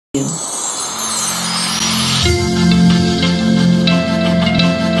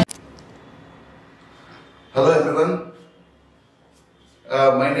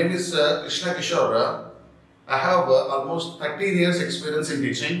name is Krishna Kishore. I have almost 13 years experience in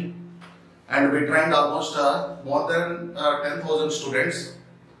teaching, and we trained almost more than 10,000 students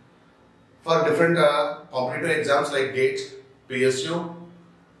for different competitive exams like GATE, PSU,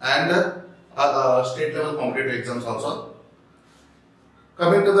 and state level competitive exams also.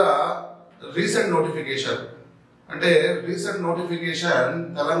 Coming to the recent notification,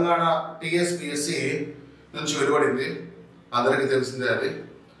 telangana TSPSC నుంచి వెలువడింది, అందరికీ తెలిసిందే అది.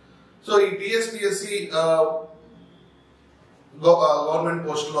 So ఈ TSPSC government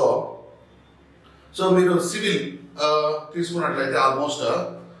పోస్ట్లో so మీరు civil తీసుకున్నట్లయితే almost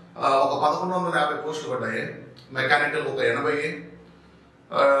ఒక 1150 పోస్టులు పడ్డాయి. మెకానికల్ ఒక 80,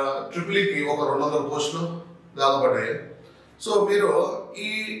 ట్రిపుల్ఈకి ఒక 200 పోస్టులు దాకా పడ్డాయి. సో మీరు ఈ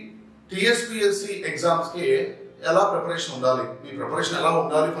TSPSC ఎగ్జామ్స్కి ఎలా ప్రిపరేషన్ ఉండాలి, మీ ప్రిపరేషన్ ఎలా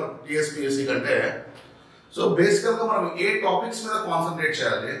ఉండాలి ఫర్ TSPSC కంటే, సో బేసికల్గా మనం ఏ టాపిక్స్ మీద కాన్సన్ట్రేట్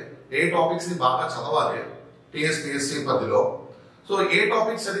చేయాలి, ఏ టాపిక్స్ని బాగా చదవాలి TSPSC పరిధిలో. సో ఏ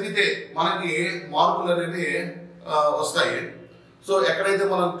టాపిక్స్ చదివితే మనకి మార్కులు అనేది వస్తాయి, సో ఎక్కడైతే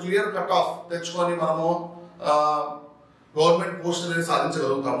మనం క్లియర్ కట్ ఆఫ్ తెచ్చుకొని మనము గవర్నమెంట్ పోస్ట్ అనేది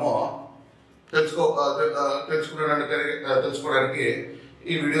సాధించగలుగుతామో తెలుసుకోవడానికి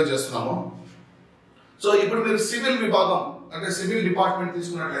ఈ వీడియో చేస్తున్నాము. సో ఇప్పుడు మీరు సివిల్ విభాగం అంటే సివిల్ డిపార్ట్మెంట్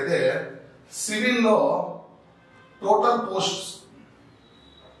తీసుకున్నట్లయితే సివిల్లో టోటల్ పోస్ట్స్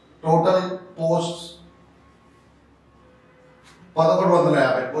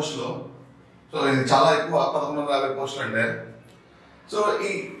 1150 పోస్టులు. సో ఇది చాలా ఎక్కువ, 1150 పోస్టులు అంటే. సో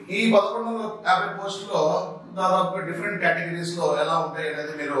ఈ 1150 పోస్టులో దాదాపు డిఫరెంట్ కేటగిరీస్ లో ఎలా ఉంటాయి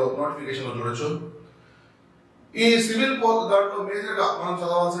అనేది మీరు నోటిఫికేషన్ లో చూడొచ్చు. ఈ సివిల్ దాంట్లో మేజర్ గా మనం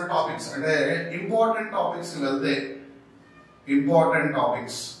చదవాల్సిన టాపిక్స్ అంటే ఇంపార్టెంట్ టాపిక్స్ వెళ్తే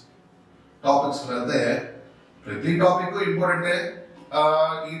ప్రతి టాపిక్ ఇంపార్టెంటే.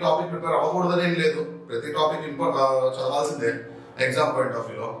 ఈ టాపిక్ ప్రిపేర్ అవ్వకూడదని ఏం లేదు, ప్రతి టాపిక్ చదవాల్సిందే ఎగ్జామ్ పాయింట్ ఆఫ్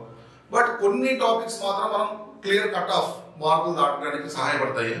వ్యూలో. బట్ కొన్ని టాపిక్స్ మాత్రం మనం క్లియర్ కట్ ఆఫ్ మార్కులు దాటడానికి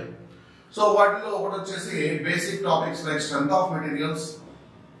సహాయపడతాయి. సో వాటిలో ఒకటి వచ్చేసి basic topics like strength of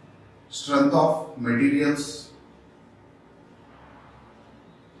materials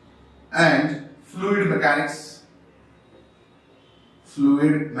and fluid mechanics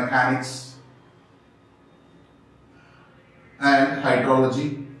and hydrology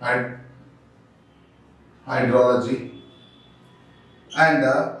and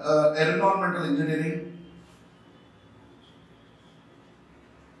environmental engineering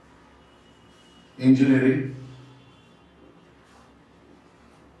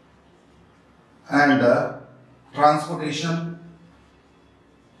and transportation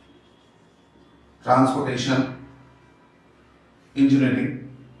engineering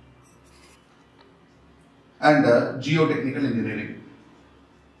and geotechnical engineering.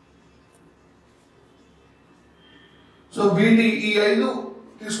 So ఈ 5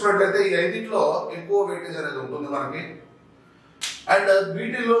 తీసుకున్నట్లయితే ఈ 5లో ఎక్కువ వెయిటేజ్ అనేది ఉంటుంది మనకి. అండ్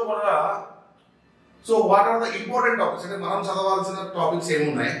వీటిలో కూడా so what are the important topics అంటే మనం చదవాల్సిన టాపిక్స్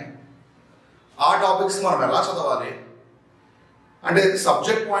ఏమున్నాయి, ఆ టాపిక్స్ మనం ఎలా చదవాలి అంటే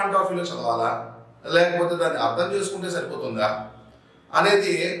సబ్జెక్ట్ పాయింట్ ఆఫ్ వ్యూలో చదవాలా లేకపోతే దాన్ని అర్థం చేసుకుంటే సరిపోతుందా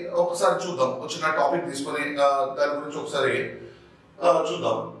అనేది ఒకసారి చూద్దాం. వచ్చిన టాపిక్ తీసుకొని దాని గురించి ఒకసారి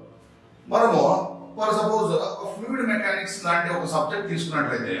చూద్దాం. మనము ఫర్ సపోజ్ ఫ్లూయిడ్ మెకానిక్స్ లాంటి ఒక సబ్జెక్ట్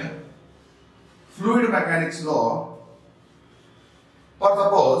తీసుకున్నట్లయితే ఫ్లూయిడ్ మెకానిక్స్ లో ఫర్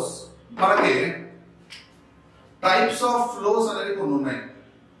సపోజ్ మనకి టైప్స్ ఆఫ్ ఫ్లోస్ అనేది కొన్ని ఉన్నాయి.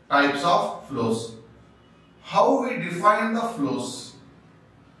 Types of flows, how we define the flows,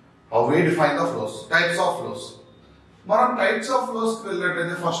 types of flows. మనం types of flows కి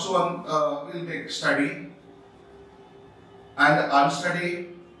వెళ్ళినట్లయితే first one we'll take study and unstudy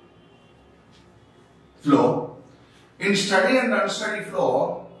flow. In study and unstudy flow,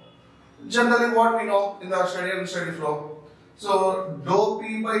 generally what we know in the study and unstudy flow, so dou P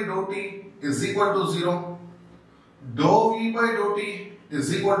by dou T is equal to 0, dou V by dou T is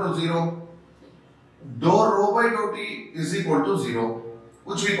equal to 0, dou rho by dou T is equal to 0,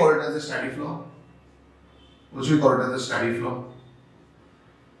 which we call it as a steady flow.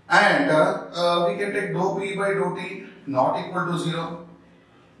 And we can take dou P by dou T not equal to 0,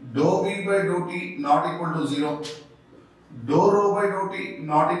 dou V by dou T not equal to 0, dou rho by dou T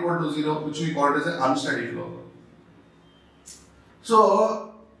not equal to 0, which we call it as an unsteady flow. So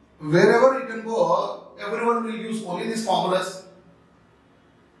wherever you can go, everyone will use only these formulas.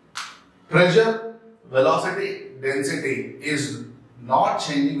 Pressure, velocity, density is not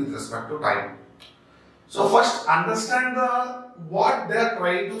changing with respect to time. So first understand what they are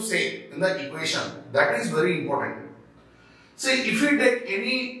trying to say in the equation. That is very important. See, if we take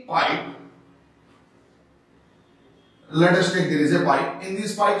any pipe, let us take there is a pipe. In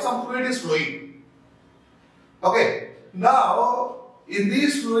this pipe, some fluid is flowing. Okay. Now, in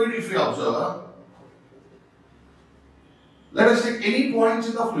this fluid, if we observe, let us take any points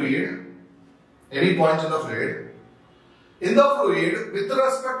in the fluid. Any points in the fluid. In the fluid, with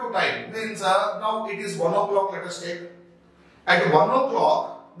respect to time, means now it is 1 o'clock. Let us take. At 1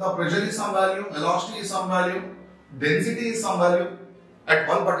 o'clock, the pressure is some value, velocity is some value, density is some value. At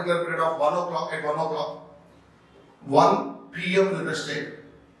one particular period of 1 o'clock, at 1 o'clock, 1 p.m. let us take.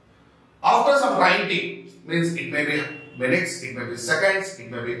 After some time t, means it may be minutes, it may be seconds, it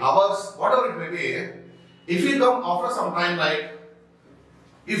may be hours, whatever it may be. If we come after some time, like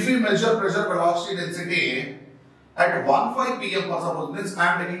if we measure pressure, velocity, density at 1:05 p.m. for suppose, means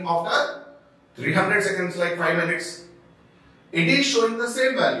I am taking after 300 seconds, like 5 minutes. It is showing the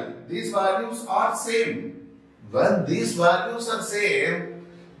same value. These values are same. When these values are same,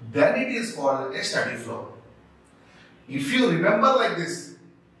 then it is called a steady flow. If you remember like this,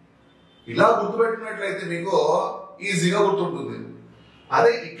 ఇలా గుర్తుపెట్టినట్లయితే మీకు ఈజీగా గుర్తుంటుంది.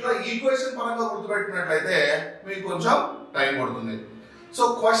 అదే ఇట్లా equation పరంగా గుర్తుపెట్టినట్లయితే మీకు కొంచెం time పడుతుంది. సో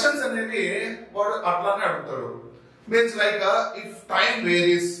క్వశ్చన్స్ అనేవి వాడు అట్లానే అడుగుతాడు. Means like if time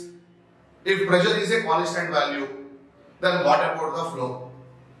varies, if pressure is a constant value, then what about the flow?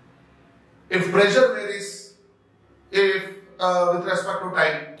 If pressure varies, if with respect to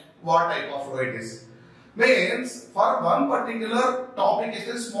time, what type of flow it is? Means for one particular topic, is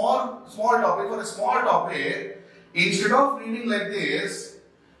a small topic, for a small topic, instead of reading like this,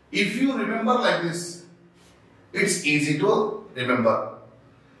 if you remember like this, it's easy to remember.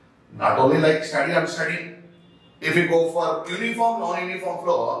 Not only like study and study. If you go for uniform, non-uniform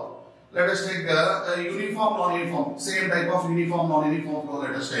flow, let us take uniform, non-uniform, same type of uniform, non-uniform flow,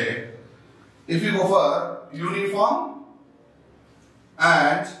 let us take. If you go for uniform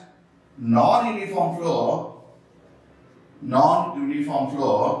and non-uniform flow,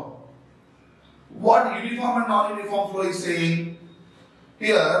 what uniform and non-uniform flow is saying?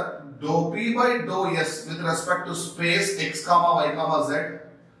 Here, dou P by dou S with respect to space x comma y comma z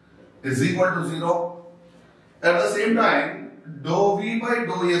is equal to 0. At the same time, dou V by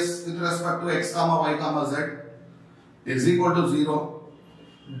dou S with respect to x comma y comma z is equal to 0.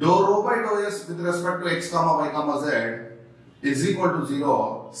 Dou rho by dou S with respect to x comma y comma z is equal to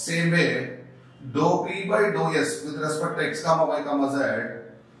 0. Same way, dou P by dou S with respect to x comma y comma z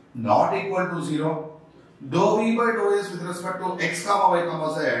not equal to 0. Dou V by dou S with respect to x comma y comma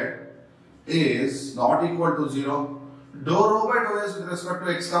z is not equal to 0. Dou rho by dou S with respect to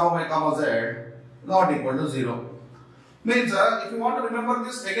x comma y comma z not equal to 0. Means if you want to remember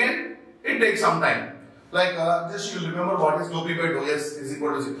this again, it takes some time. Like just you remember what is dou P by dou S is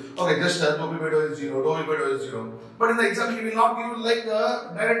equal to 0. Okay, just dou P by dou S 0, dou V by dou S 0. But in the exam he will not give you like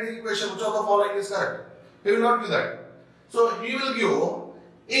direct equation which of the following is correct. He will not give that. So he will give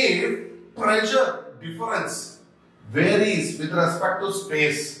if pressure difference varies with respect to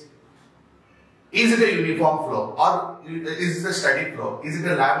space. Is it a uniform flow or is it a static flow? Is it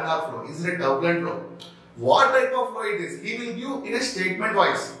a laminar flow? Is it a turbulent flow? What type of flow it is? He will give in a statement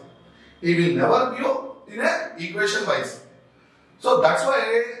wise. He will never give in a equation wise. So that's why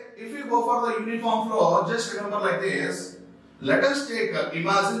if you go for the uniform flow, just remember like this. Let us take,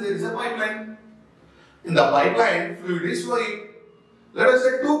 imagine there is a pipeline. In the pipeline, fluid is flowing. Let us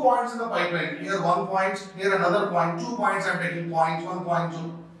take 2 points in the pipeline. Here 1 point, here another point. 2 points I am taking, point 1, point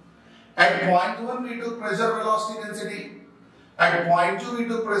 2. At point 1 we took pressure, velocity, density. At point 2 we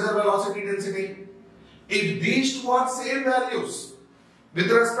took pressure, velocity, density. If these two are same values, with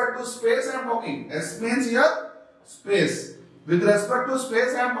respect to space I am talking. S means here space. With respect to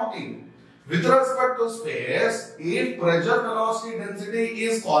space I am talking. With respect to space, if pressure, velocity, density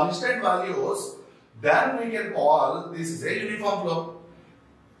is constant values, then we can call this is a uniform flow.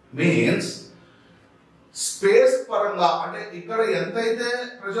 Means space paranga ante ikkada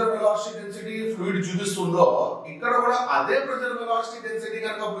entaithe pressure, velocity, density fluid చూపిస్తుందో ఇక్కడ కూడా అదే pressure, velocity, density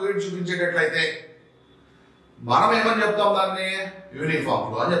కనుక fluid చూపించేటట్లయితే మనం ఏమని చెప్తాం, దాన్ని uniform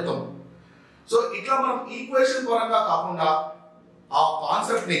flow అని చెప్తాం. సో ఇట్లా మనం ఈక్వేషన్ పరంగా కాకుండా ఆ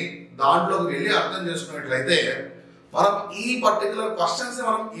కాన్సెప్ట్ ని దాంట్లోకి వెళ్ళి అర్థం చేసుకున్నట్లయితే మనం ఈ పర్టికులర్ క్వశ్చన్స్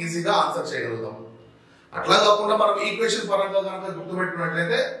మనం ఈజీగా ఆన్సర్ చేయగలుగుతాం. అట్లా కాకుండా మనం ఈక్వేషన్ పరంగా కనుక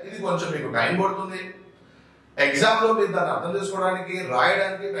గుర్తుపెట్టుకున్నట్లయితే ఇది కొంచెం మీకు టైం పడుతుంది. ఎగ్జామ్ లో మీరు దాన్ని అర్థం చేసుకోవడానికి,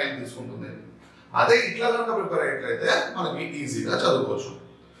 రాయడానికి టైం తీసుకుంటుంది. అదే ఇట్లా కనుక ప్రిపేర్ అయ్యేట్లయితే మనకి ఈజీగా చదువుకోవచ్చు.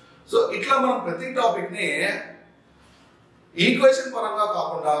 సో ఇట్లా మనం ప్రతి టాపిక్ ని ఈక్వేషన్ పరంగా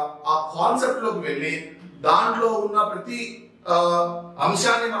కాకుండా ఆ కాన్సెప్ట్ లోకి వెళ్ళి దాంట్లో ఉన్న ప్రతి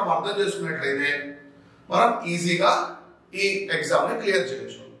అంశాన్ని మనం అర్థం చేసుకున్నట్లయితే మనం ఈజీగా ఈ ఎగ్జామ్ ని క్లియర్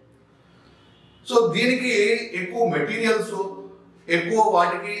చేయొచ్చు. సో దీనికి ఎక్కువ మెటీరియల్స్ ఎక్కువ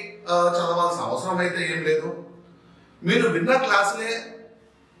వాటికి చదవాల్సిన అవసరం అయితే ఏం లేదు. మీరు విన్న క్లాసులే,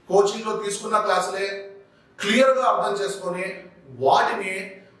 కోచింగ్ లో తీసుకున్న క్లాసులే క్లియర్ గా అర్థం చేసుకొని వాటిని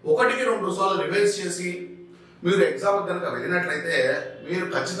 1-2 సార్లు రివైజ్ చేసి మీరు ఎగ్జామ్ కనుక వెళ్ళినట్లయితే మీరు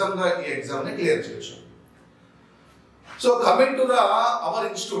ఖచ్చితంగా ఈ ఎగ్జామ్ ని క్లియర్ చేయొచ్చు. So coming to the hour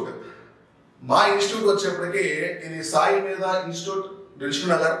institute, మా ఇన్స్టిట్యూట్ వచ్చేప్పటికి ఇది సాయిమేధ ఇన్స్టిట్యూట్,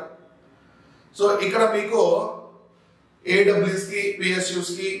 దిల్సుఖ్నగర్. సో ఇక్కడ మీకు AEEs కి, PSUs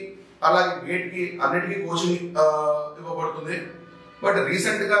కి, అలాగే గేట్ కి అన్నిటికీ కోచింగ్ ఇవ్వబడుతుంది. బట్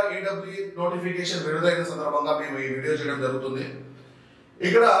రీసెంట్ గా AEE నోటిఫికేషన్ విడుదలైన సందర్భంగా మేము ఈ వీడియో చేయడం జరుగుతుంది.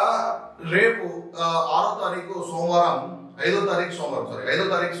 ఇక్కడ రేపు 6వ తారీఖు సోమవారం, 5వ తారీఖు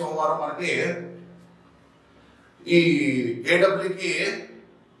సోమవారం మనకి ఈ AEE కి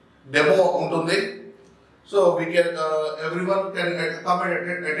డెమో ఉంటుంది. So we can everyone can come and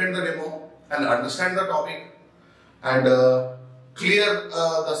attend the demo and understand the topic and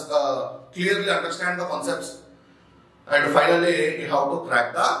clearly understand the concepts, and finally you have to crack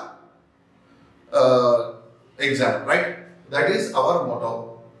the exam, right? That is our motto.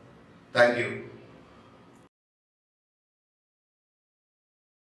 Thank you.